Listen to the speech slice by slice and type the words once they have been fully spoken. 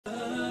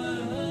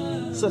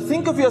So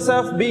think of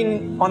yourself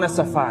being on a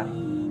safari.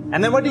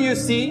 And then what do you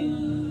see?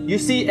 You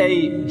see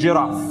a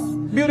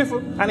giraffe.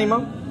 Beautiful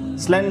animal,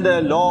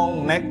 slender,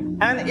 long neck.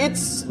 And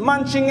it's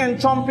munching and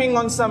chomping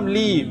on some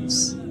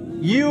leaves.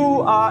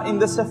 You are in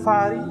the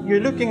safari,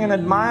 you're looking and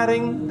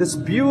admiring this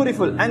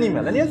beautiful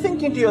animal. And you're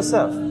thinking to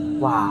yourself,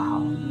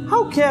 wow,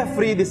 how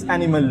carefree this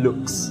animal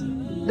looks.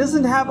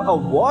 Doesn't have a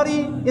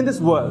worry in this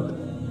world.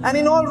 And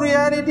in all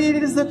reality,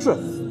 it is the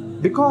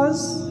truth.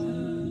 Because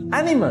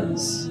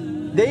animals,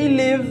 they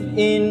live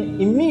in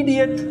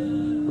immediate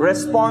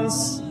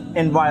response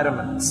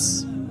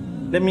environments.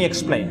 Let me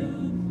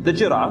explain. The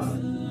giraffe,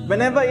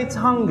 whenever it's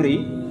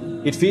hungry,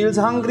 it feels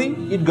hungry,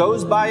 it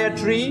goes by a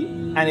tree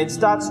and it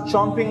starts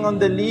chomping on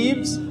the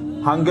leaves,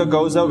 hunger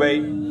goes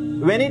away.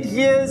 When it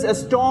hears a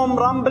storm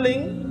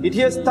rumbling, it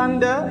hears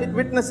thunder, it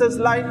witnesses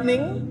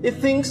lightning, it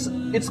thinks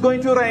it's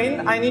going to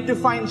rain, I need to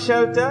find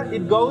shelter,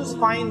 it goes,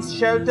 finds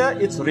shelter,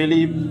 it's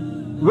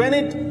relieved. When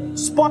it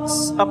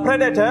spots a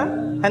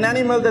predator, an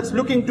animal that's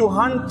looking to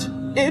hunt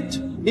it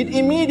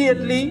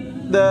immediately,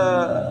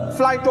 the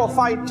flight or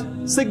fight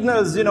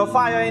signals,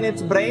 fire in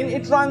its brain,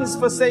 it runs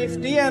for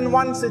safety, and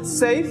once it's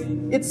safe,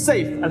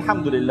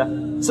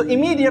 alhamdulillah. So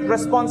immediate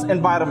response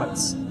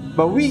environments.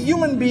 But we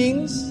human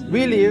beings,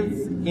 we live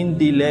in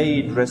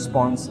delayed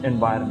response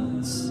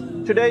environments.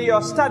 Today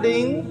you're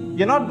studying,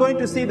 you're not going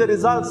to see the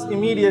results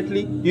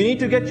immediately. You need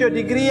to get your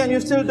degree and you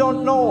still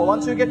don't know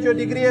once you get your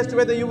degree as to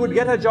whether you would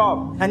get a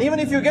job. And even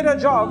if you get a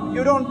job,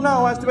 you don't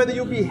know as to whether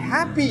you'll be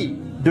happy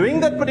doing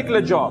that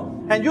particular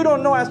job. And you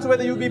don't know as to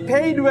whether you'll be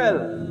paid well.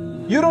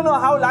 You don't know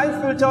how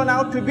life will turn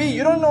out to be.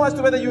 You don't know as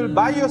to whether you'll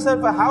buy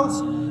yourself a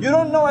house. You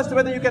don't know as to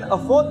whether you can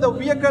afford the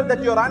vehicle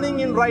that you're running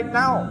in right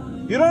now.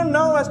 You don't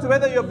know as to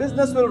whether your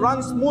business will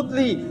run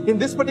smoothly in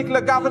this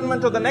particular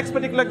government or the next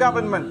particular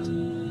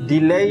government.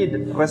 Delayed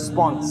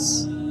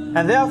response.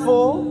 And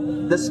therefore,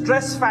 the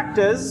stress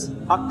factors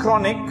are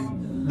chronic.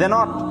 They're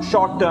not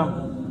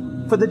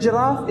short-term. For the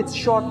giraffe, it's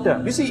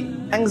short-term. You see,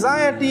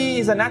 anxiety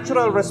is a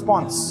natural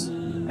response.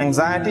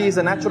 Anxiety is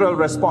a natural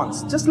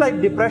response. Just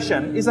like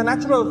depression is a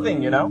natural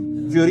thing,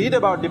 If you read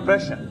about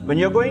depression, when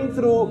you're going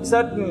through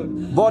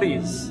certain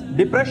worries,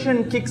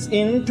 depression kicks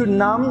in to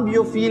numb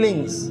your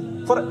feelings.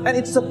 And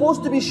it's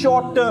supposed to be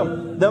short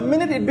term. The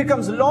minute it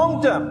becomes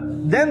long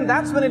term, then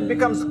that's when it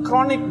becomes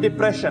chronic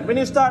depression. When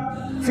you start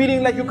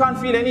feeling like you can't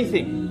feel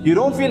anything. You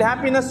don't feel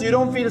happiness, you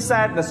don't feel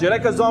sadness, you're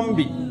like a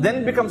zombie. Then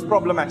it becomes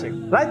problematic.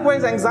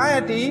 Likewise,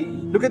 anxiety,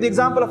 look at the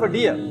example of a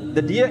deer.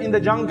 The deer in the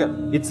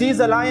jungle. It sees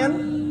a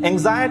lion,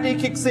 anxiety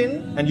kicks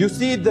in, and you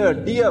see the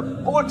deer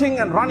bolting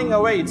and running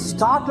away. It's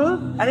startled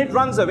and it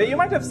runs away. You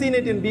might have seen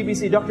it in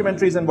BBC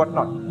documentaries and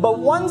whatnot. But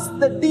once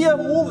the deer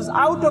moves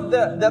out of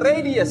the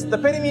radius, the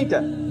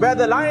perimeter, where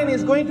the lion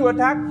is going to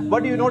attack,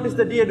 what do you notice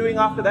the deer doing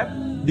after that?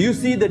 Do you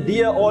see the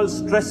deer all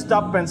stressed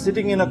up and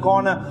sitting in a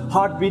corner,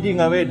 heart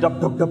beating away,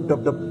 dup, dup, dup,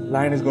 dup, dup,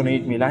 lion is going to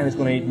eat me, lion is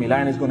going to eat me,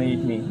 lion is going to eat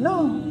me?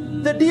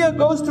 No. The deer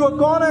goes to a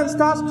corner and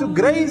starts to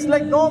graze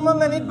like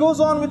normal, and it goes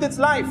on with its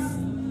life.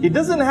 It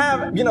doesn't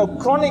have,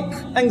 chronic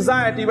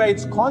anxiety where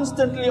it's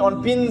constantly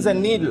on pins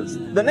and needles.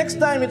 The next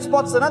time it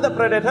spots another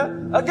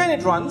predator, again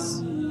it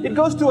runs. It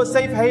goes to a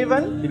safe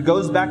haven. It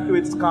goes back to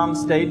its calm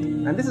state.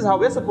 And this is how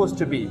we're supposed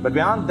to be. But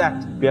we aren't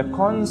that. We are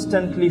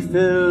constantly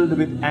filled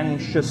with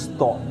anxious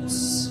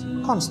thoughts.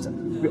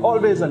 Constantly. We're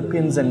always on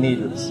pins and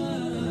needles.